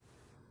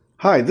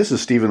Hi, this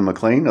is Stephen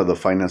McLean of the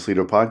Finance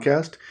Leader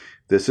Podcast.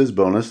 This is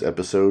bonus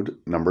episode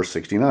number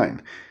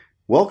 69.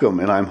 Welcome,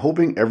 and I'm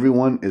hoping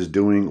everyone is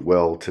doing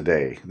well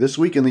today. This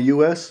week in the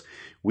U.S.,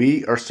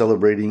 we are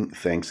celebrating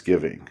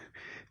Thanksgiving.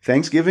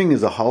 Thanksgiving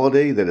is a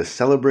holiday that is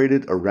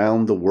celebrated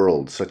around the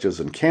world, such as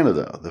in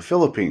Canada, the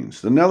Philippines,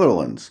 the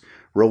Netherlands,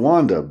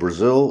 Rwanda,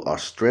 Brazil,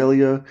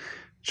 Australia,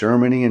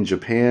 Germany, and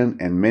Japan,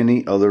 and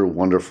many other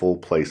wonderful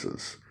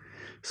places.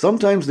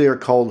 Sometimes they are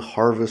called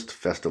harvest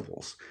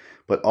festivals,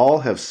 but all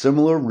have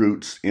similar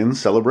roots in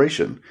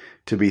celebration,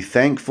 to be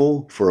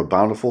thankful for a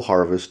bountiful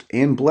harvest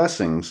and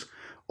blessings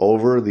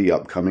over the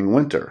upcoming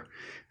winter.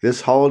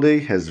 This holiday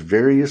has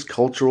various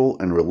cultural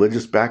and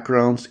religious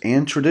backgrounds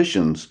and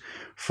traditions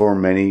for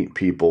many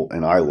people,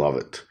 and I love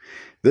it.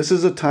 This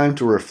is a time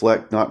to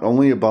reflect not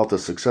only about the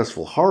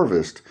successful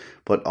harvest,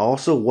 but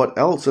also what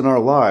else in our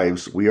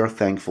lives we are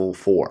thankful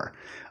for.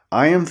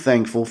 I am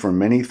thankful for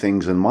many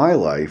things in my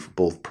life,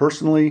 both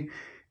personally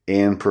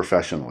and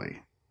professionally.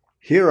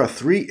 Here are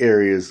 3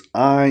 areas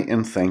I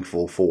am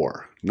thankful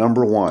for.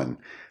 Number 1,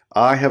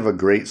 I have a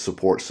great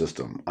support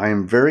system. I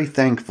am very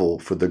thankful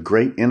for the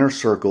great inner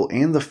circle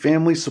and the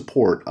family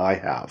support I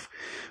have.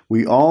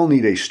 We all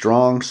need a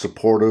strong,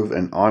 supportive,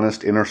 and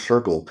honest inner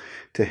circle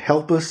to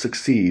help us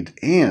succeed,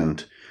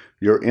 and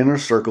your inner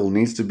circle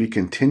needs to be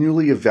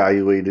continually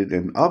evaluated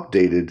and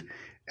updated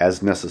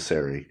as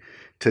necessary.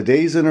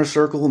 Today's inner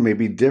circle may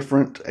be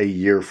different a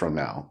year from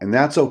now, and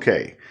that's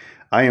okay.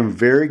 I am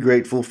very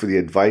grateful for the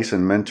advice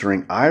and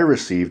mentoring I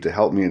received to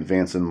help me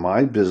advance in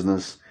my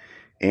business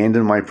and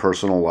in my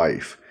personal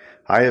life.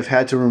 I have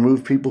had to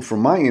remove people from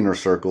my inner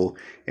circle,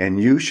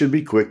 and you should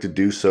be quick to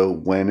do so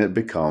when it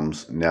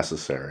becomes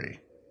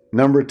necessary.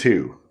 Number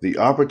 2, the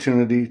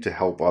opportunity to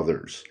help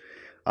others.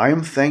 I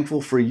am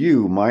thankful for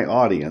you, my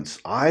audience.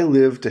 I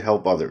live to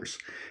help others.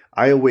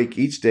 I awake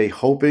each day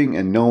hoping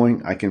and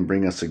knowing I can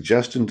bring a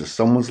suggestion to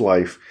someone's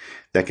life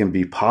that can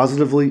be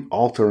positively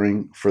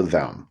altering for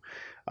them.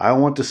 I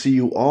want to see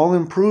you all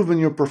improve in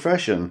your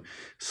profession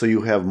so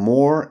you have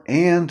more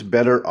and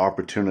better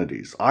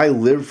opportunities. I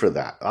live for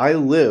that. I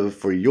live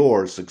for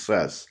your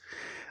success.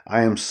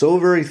 I am so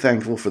very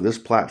thankful for this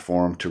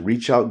platform to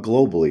reach out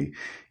globally.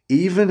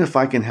 Even if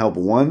I can help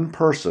one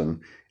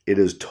person, it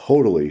is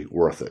totally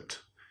worth it.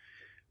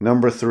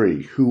 Number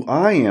 3, who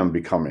I am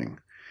becoming.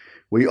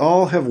 We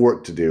all have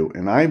work to do,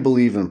 and I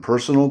believe in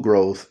personal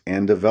growth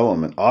and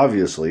development,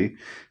 obviously,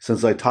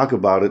 since I talk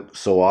about it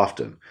so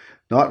often.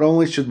 Not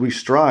only should we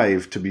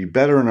strive to be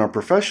better in our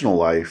professional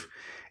life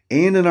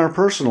and in our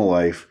personal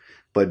life,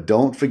 but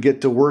don't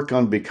forget to work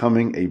on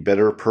becoming a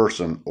better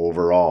person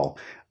overall.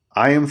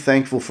 I am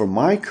thankful for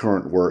my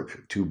current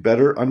work to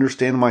better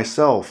understand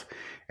myself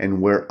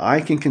and where I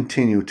can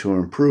continue to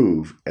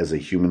improve as a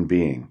human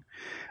being.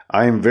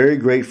 I am very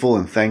grateful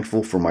and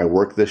thankful for my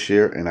work this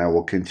year, and I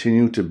will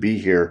continue to be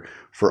here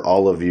for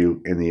all of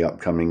you in the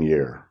upcoming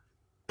year.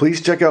 Please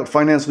check out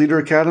Finance Leader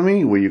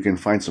Academy, where you can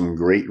find some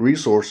great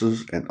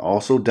resources and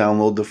also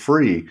download the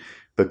free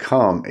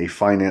Become a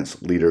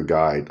Finance Leader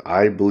Guide.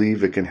 I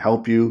believe it can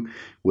help you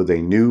with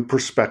a new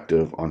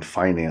perspective on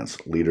finance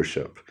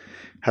leadership.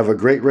 Have a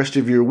great rest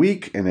of your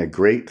week and a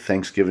great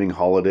Thanksgiving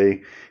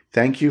holiday.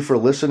 Thank you for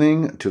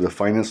listening to the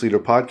Finance Leader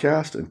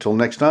Podcast. Until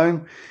next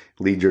time,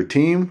 lead your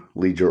team,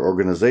 lead your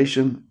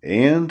organization,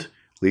 and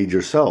lead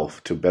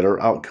yourself to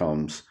better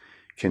outcomes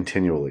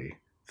continually.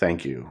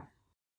 Thank you.